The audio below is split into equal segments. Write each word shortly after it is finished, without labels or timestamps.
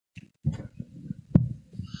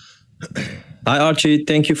Hi, Archie.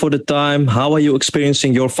 Thank you for the time. How are you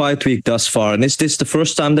experiencing your fight week thus far? And is this the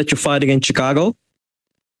first time that you're fighting in Chicago?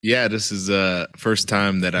 Yeah, this is the first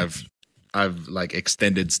time that I've like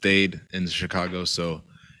extended stayed in Chicago, so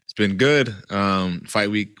it's been good.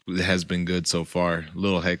 Fight week has been good so far. A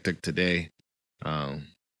little hectic today,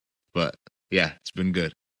 but yeah, it's been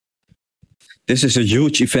good. This is a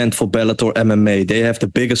huge event for Bellator MMA. They have the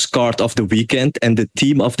biggest card of the weekend, and the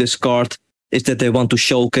theme of this card is that they want to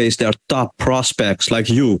showcase their top prospects like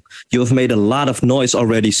you. You have made a lot of noise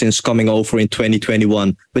already since coming over in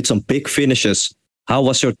 2021 with some big finishes. How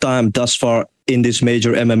was your time thus far in this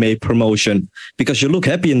major MMA promotion? Because you look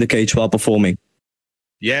happy in the cage while performing.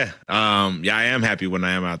 Yeah, I am happy when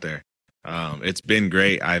I am out there. It's been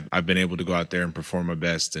great. I've been able to go out there and perform my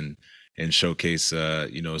best and showcase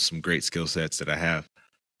some great skill sets that I have.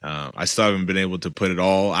 I still haven't been able to put it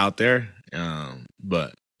all out there,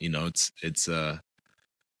 but it's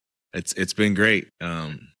been great.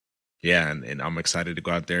 And I'm excited to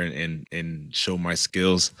go out there and show my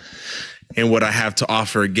skills and what I have to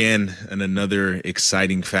offer again in another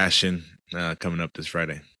exciting fashion coming up this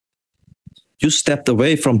Friday. You stepped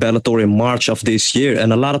away from Bellator in March of this year,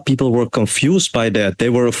 and a lot of people were confused by that. They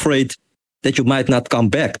were afraid that you might not come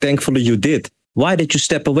back. Thankfully, you did. Why did you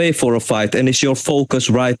step away for a fight? And is your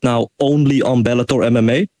focus right now only on Bellator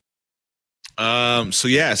MMA?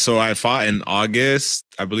 So I fought in August.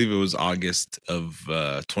 I believe it was August of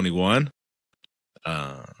 21.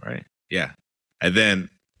 Right? Yeah. And then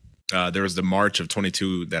there was the March of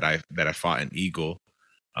 22 that I fought in Eagle.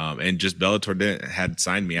 And just Bellator had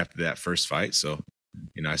signed me after that first fight. So,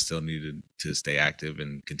 I still needed to stay active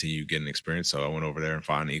and continue getting experience. So I went over there and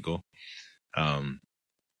fought in Eagle. I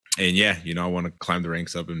want to climb the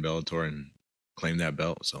ranks up in Bellator and claim that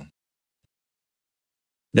belt. So.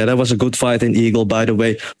 Yeah, that was a good fight in Eagle, by the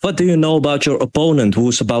way. What do you know about your opponent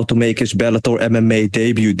who's about to make his Bellator MMA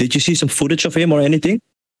debut? Did you see some footage of him or anything?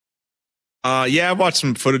 Yeah, I watched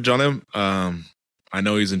some footage on him. I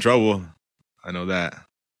know he's in trouble. I know that.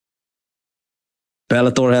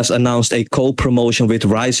 Bellator has announced a co-promotion with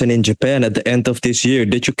Ryzen in Japan at the end of this year.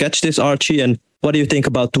 Did you catch this, Archie? And what do you think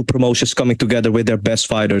about two promotions coming together with their best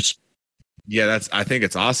fighters? Yeah, I think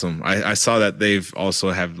it's awesome. I saw that they've also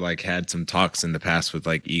have like had some talks in the past with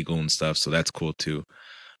like Eagle and stuff, so that's cool too.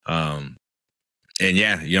 I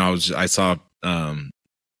saw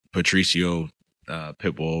Patricio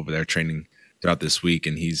Pitbull over there training throughout this week,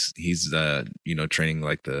 and he's training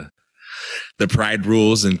like the pride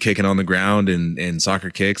rules and kicking on the ground and soccer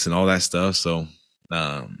kicks and all that stuff. So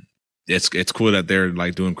it's cool that they're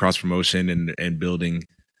like doing cross promotion and building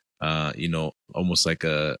almost like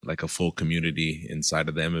a full community inside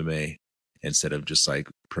of the MMA instead of just like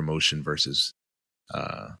promotion versus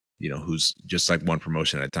who's just like one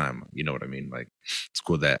promotion at a time. You know what I mean? Like it's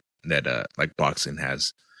cool that like boxing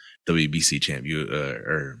has WBC champ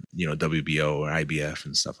or WBO or IBF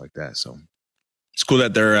and stuff like that. So it's cool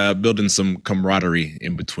that they're building some camaraderie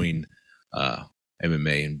in between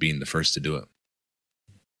MMA and being the first to do it.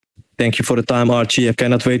 Thank you for the time, Archie. I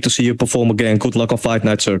cannot wait to see you perform again. Good luck on fight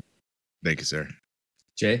night, sir. Thank you, sir.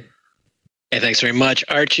 Jay? Hey, thanks very much.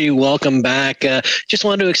 Archie, welcome back. Just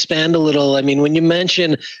wanted to expand a little. I mean, when you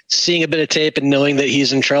mention seeing a bit of tape and knowing that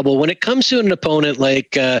he's in trouble, when it comes to an opponent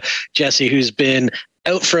like Jesse, who's been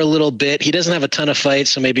out for a little bit, he doesn't have a ton of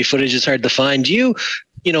fights, so maybe footage is hard to find. Do you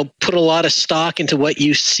put a lot of stock into what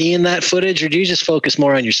you see in that footage, or do you just focus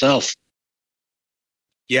more on yourself?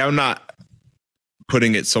 Yeah, I'm not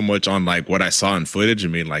putting it so much on like what I saw in footage. I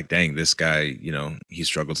mean, like, dang, this guy, he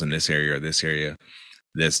struggles in this area or this area.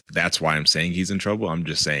 That's why I'm saying he's in trouble. I'm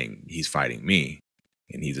just saying he's fighting me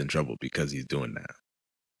and he's in trouble because he's doing that.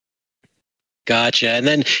 Gotcha. And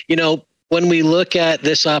then, when we look at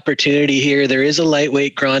this opportunity here, there is a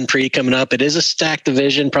lightweight Grand Prix coming up. It is a stacked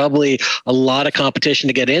division, probably a lot of competition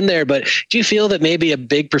to get in there. But do you feel that maybe a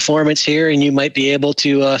big performance here and you might be able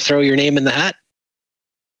to throw your name in the hat?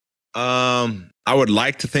 I would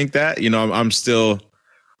like to think that, I'm still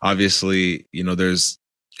obviously, there's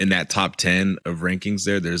in that top 10 of rankings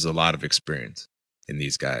there's a lot of experience in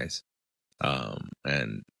these guys.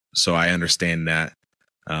 And so I understand that.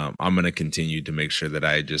 I'm going to continue to make sure that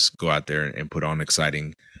I just go out there and put on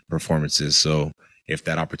exciting performances. So if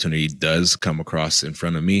that opportunity does come across in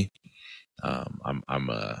front of me, I'm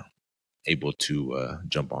able to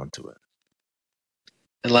jump onto it.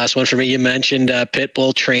 And last one for me, you mentioned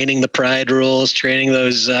Pitbull training the pride rules, training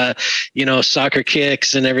those, soccer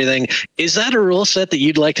kicks and everything. Is that a rule set that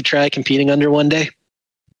you'd like to try competing under one day?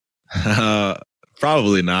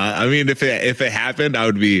 Probably not. I mean, if it happened, I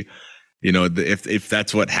would be, if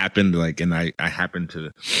that's what happened, like, and I happen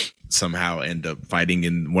to somehow end up fighting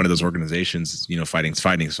in one of those organizations. Fighting's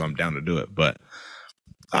fighting, so I'm down to do it. But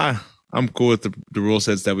I'm cool with the rule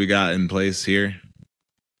sets that we got in place here.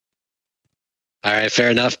 All right, fair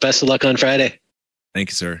enough. Best of luck on Friday. Thank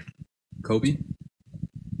you, sir. Kobe?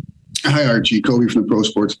 Hi, Archie. Kobe from the Pro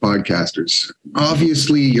Sports Podcasters.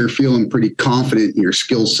 Obviously, you're feeling pretty confident in your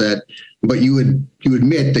skill set, but you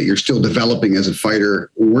admit that you're still developing as a fighter.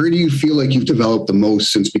 Where do you feel like you've developed the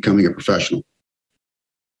most since becoming a professional?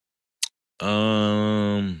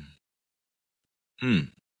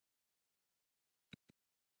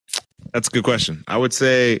 That's a good question. I would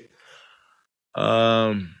say,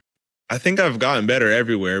 I think I've gotten better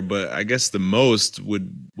everywhere, but I guess the most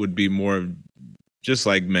would be more just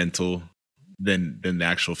like mental than the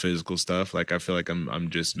actual physical stuff. Like I feel like I'm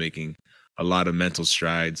just making a lot of mental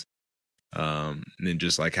strides, and then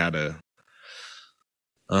just like how to,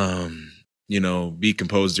 be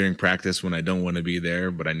composed during practice when I don't want to be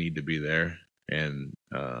there, but I need to be there, and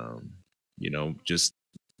just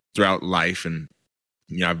throughout life. And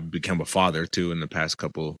I've become a father too in the past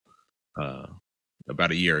couple,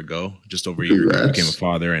 about a year ago, just over a year ago, I became a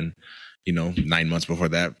father, and 9 months before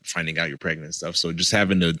that, finding out you're pregnant and stuff. So just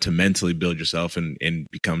having to mentally build yourself and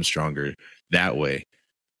become stronger that way,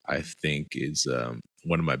 I think is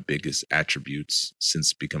one of my biggest attributes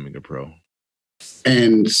since becoming a pro.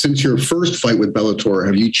 And since your first fight with Bellator,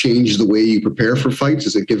 have you changed the way you prepare for fights?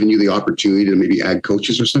 Has it given you the opportunity to maybe add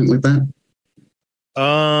coaches or something like that?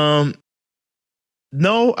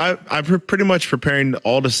 No, I'm pretty much preparing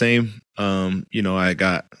all the same. I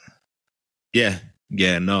got,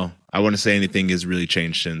 no, I wouldn't say anything has really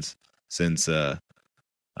changed since my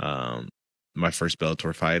first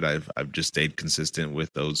Bellator fight. I've just stayed consistent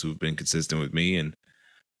with those who've been consistent with me, and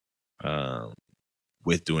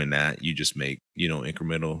with doing that, you just make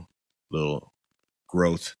incremental little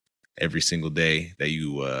growth every single day that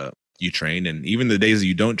you train, and even the days that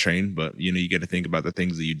you don't train. But you get to think about the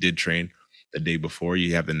things that you did train the day before.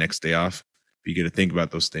 You have the next day off. You get to think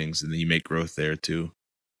about those things, and then you make growth there too.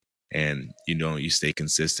 And you stay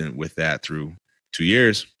consistent with that through 2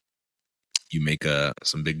 years. You make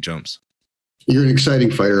some big jumps. You're an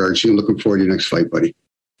exciting fighter, Archie. I'm looking forward to your next fight, buddy.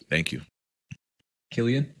 Thank you.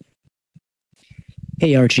 Killian?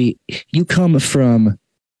 Hey, Archie, you come from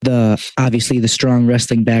obviously the strong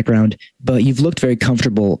wrestling background, but you've looked very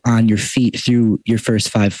comfortable on your feet through your first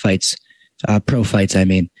 5 fights, pro fights, I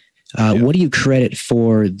mean. What do you credit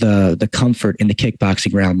for the comfort in the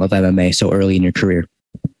kickboxing realm of MMA so early in your career?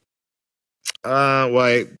 Well,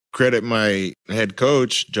 I credit my head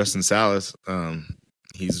coach, Justin Salas.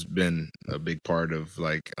 He's been a big part of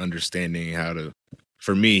like understanding how to,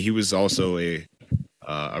 for me, he was also a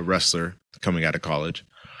wrestler coming out of college,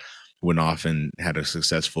 went off and had a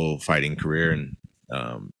successful fighting career. And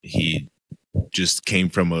he just came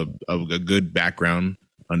from a good background.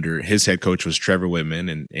 Under his head coach was Trevor Whitman,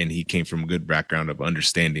 and he came from a good background of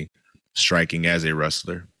understanding striking as a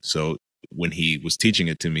wrestler. So when he was teaching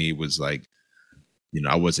it to me, it was like,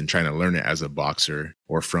 I wasn't trying to learn it as a boxer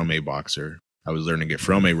or from a boxer. I was learning it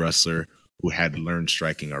from a wrestler who had learned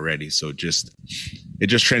striking already. So it just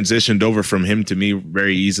transitioned over from him to me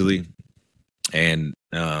very easily. And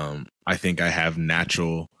I think I have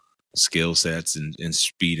natural skill sets and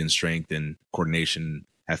speed and strength and coordination,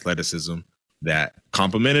 athleticism that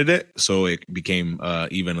complemented it. So it became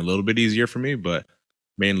even a little bit easier for me, but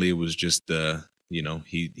mainly it was just,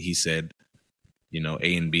 he said,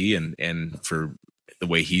 A and B, and for the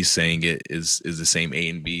way he's saying it is the same A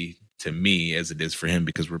and B to me as it is for him,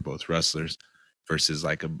 because we're both wrestlers versus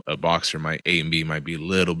like a boxer. My A and B might be a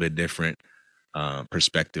little bit different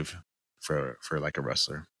perspective for like a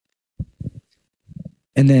wrestler.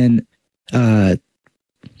 And then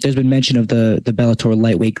there's been mention of the Bellator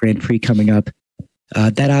lightweight Grand Prix coming up.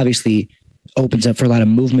 That obviously opens up for a lot of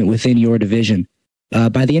movement within your division.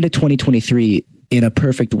 By the end of 2023, in a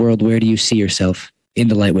perfect world, where do you see yourself in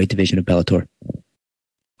the lightweight division of Bellator?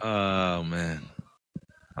 Oh man,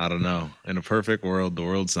 I don't know. In a perfect world, the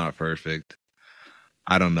world's not perfect.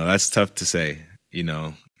 I don't know. That's tough to say.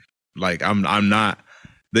 Like I'm not.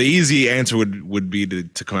 The easy answer would be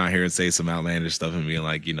to come out here and say some outlandish stuff and being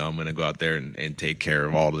like, I'm going to go out there and take care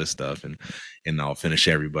of all this stuff and I'll finish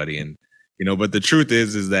everybody. And, but the truth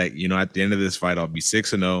is that, at the end of this fight, I'll be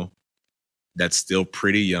 6-0. That's still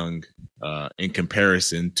pretty young in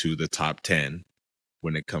comparison to the top 10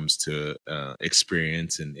 when it comes to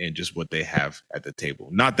experience and just what they have at the table.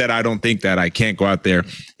 Not that I don't think that I can't go out there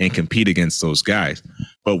and compete against those guys,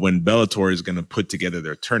 but when Bellator is going to put together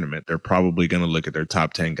their tournament, they're probably going to look at their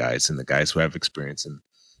top 10 guys and the guys who have experience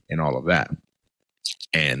and all of that.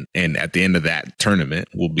 And at the end of that tournament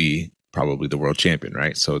will be probably the world champion,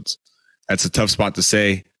 right? So that's a tough spot to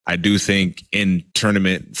say. I do think in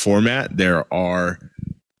tournament format, there are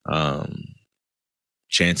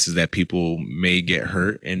chances that people may get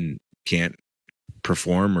hurt and can't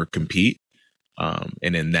perform or compete.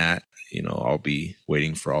 And in that, I'll be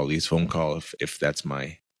waiting for all these phone calls if that's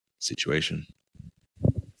my situation.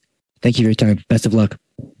 Thank you for your time. Best of luck.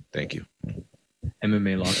 Thank you.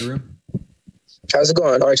 MMA locker room. How's it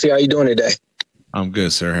going, Archie? How you doing today? I'm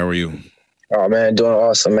good, sir. How are you? Oh, man, doing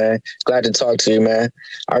awesome, man. Glad to talk to you, man.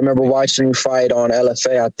 I remember watching you fight on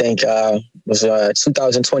LFA, I think it was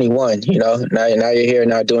 2021, Now you're here,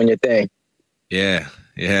 now doing your thing. Yeah.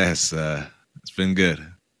 Yes. It's been good.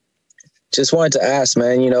 Just wanted to ask,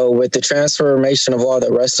 man, with the transformation of all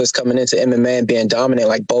the wrestlers coming into MMA and being dominant,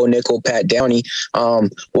 like Bo Nickel, Pat Downey,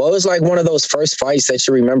 what was like one of those first fights that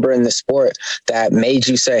you remember in the sport that made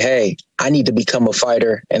you say, hey, I need to become a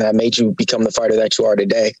fighter, and that made you become the fighter that you are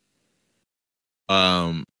today?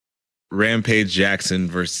 Rampage Jackson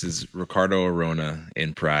versus Ricardo Arona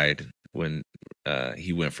in Pride when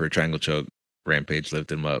he went for a triangle choke. Rampage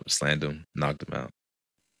lifted him up, slammed him, knocked him out.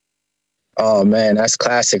 Oh, man, that's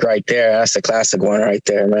classic right there. That's a classic one right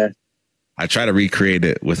there, man. I try to recreate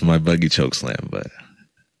it with my buggy choke slam, but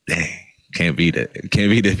dang, can't beat it. Can't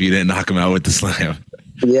beat it if you didn't knock him out with the slam.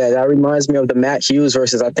 Yeah, that reminds me of the Matt Hughes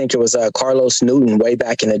versus, I think it was Carlos Newton way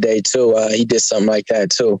back in the day, too. He did something like that,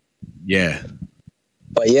 too. Yeah.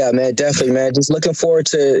 But yeah, man, definitely, man. Just looking forward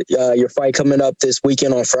to your fight coming up this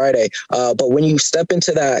weekend on Friday. But when you step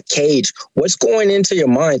into that cage, what's going into your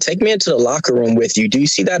mind? Take me into the locker room with you. Do you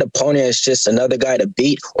see that opponent as just another guy to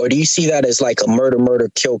beat, or do you see that as like a murder,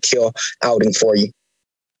 kill outing for you?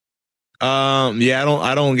 Yeah,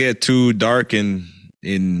 I don't get too dark and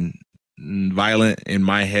violent in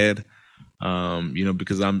my head.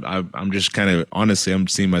 Because I'm just kind of, honestly, I'm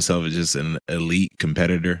seeing myself as just an elite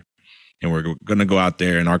competitor. And we're going to go out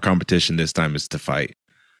there, and our competition this time is to fight.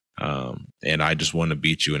 And I just want to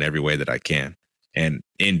beat you in every way that I can. And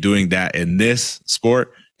in doing that in this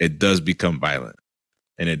sport, it does become violent,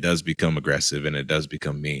 and it does become aggressive, and it does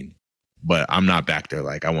become mean. But I'm not back there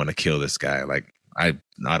like, I want to kill this guy. Like, I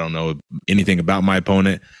don't know anything about my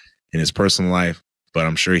opponent in his personal life, but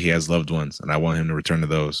I'm sure he has loved ones, and I want him to return to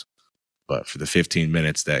those. But for the 15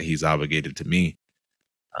 minutes that he's obligated to me,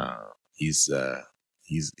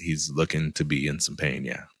 he's looking to be in some pain.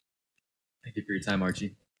 Yeah. Thank you for your time,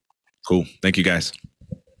 Archie. Cool. Thank you, guys.